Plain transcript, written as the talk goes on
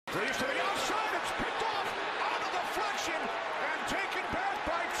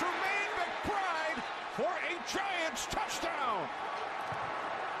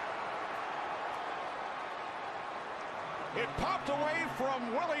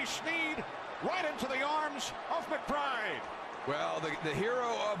Willie Snead right into the arms of McBride. Well, the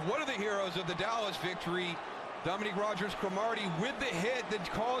hero of one of the heroes of the Dallas victory, Dominique Rodgers-Cromartie, with the hit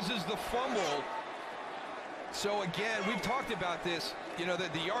that causes the fumble. So again, we've talked about this, you know,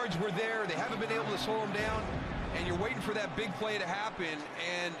 that the yards were there, they haven't been able to slow them down, and you're waiting for that big play to happen,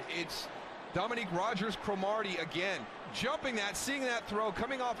 and it's Dominique Rodgers-Cromartie again, jumping that, seeing that throw,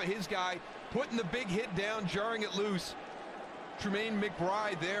 coming off of his guy, putting the big hit down, jarring it loose. Trumaine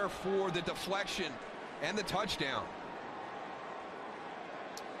McBride there for the deflection and the touchdown.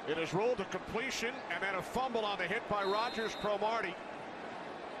 It is rolled to completion, and then a fumble on the hit by Rodgers-Cromartie.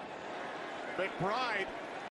 McBride